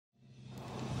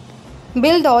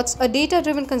Buildots, a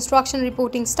data-driven construction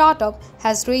reporting startup,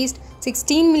 has raised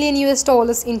 $16 million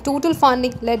in total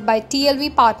funding led by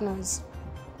TLV Partners.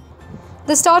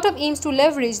 The startup aims to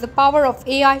leverage the power of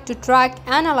AI to track,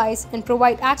 analyze, and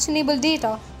provide actionable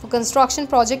data for construction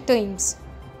project teams.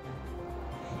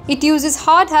 It uses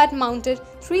hardhat-mounted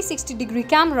 360-degree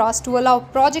cameras to allow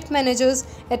project managers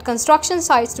at construction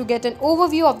sites to get an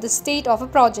overview of the state of a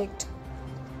project.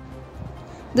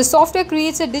 The software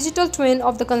creates a digital twin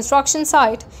of the construction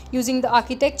site using the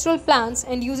architectural plans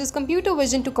and uses computer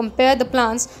vision to compare the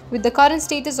plans with the current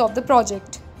status of the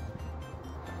project.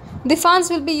 The funds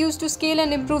will be used to scale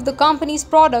and improve the company's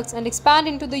products and expand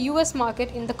into the US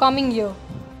market in the coming year.